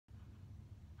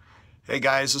Hey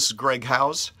guys, this is Greg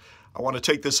Howes. I want to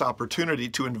take this opportunity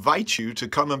to invite you to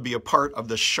come and be a part of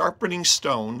the Sharpening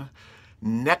Stone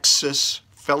Nexus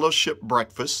Fellowship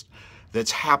Breakfast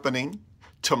that's happening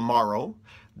tomorrow.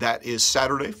 That is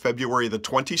Saturday, February the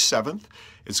 27th.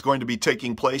 It's going to be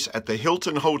taking place at the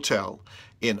Hilton Hotel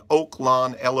in Oak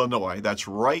Lawn, Illinois. That's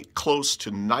right close to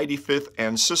 95th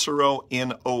and Cicero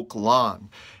in Oak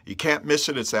Lawn. You can't miss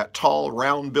it. It's that tall,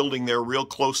 round building there real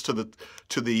close to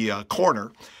the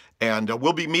corner. And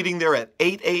we'll be meeting there at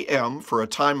 8 a.m. for a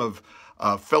time of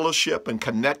fellowship and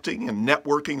connecting and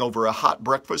networking over a hot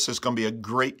breakfast. It's going to be a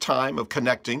great time of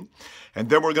connecting. And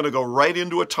then we're going to go right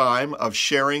into a time of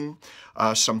sharing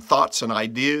some thoughts and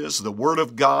ideas, the Word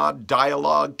of God,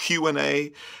 dialogue,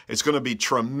 Q&A. It's going to be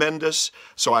tremendous.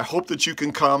 So I hope that you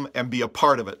can come and be a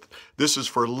part of it. This is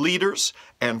for leaders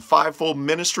and fivefold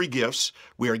ministry gifts.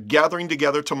 We are gathering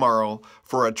together tomorrow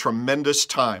for a tremendous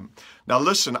time. Now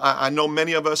listen, I know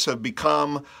many of us have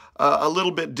become a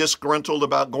little bit disgruntled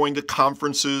about going to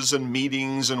conferences and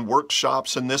meetings and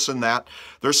workshops and this and that.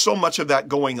 There's so much of that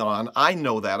going on. I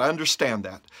know that. I understand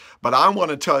that. But I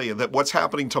want to tell you that what's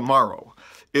happening tomorrow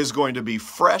is going to be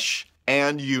fresh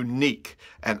and unique.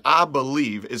 And I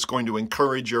believe it's going to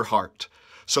encourage your heart.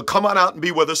 So come on out and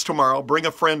be with us tomorrow. Bring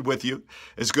a friend with you.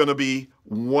 It's going to be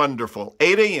wonderful.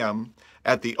 8 a.m.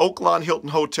 at the Oak Lawn Hilton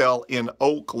Hotel in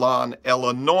Oak Lawn,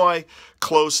 Illinois,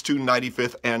 close to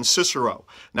 95th and Cicero.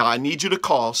 Now, I need you to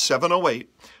call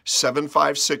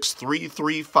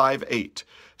 708-756-3358,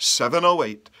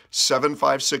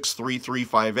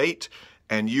 708-756-3358,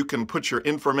 and you can put your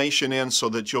information in so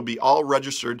that you'll be all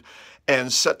registered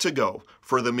and set to go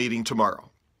for the meeting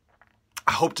tomorrow.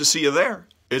 I hope to see you there.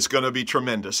 It's going to be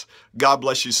tremendous. God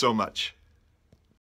bless you so much.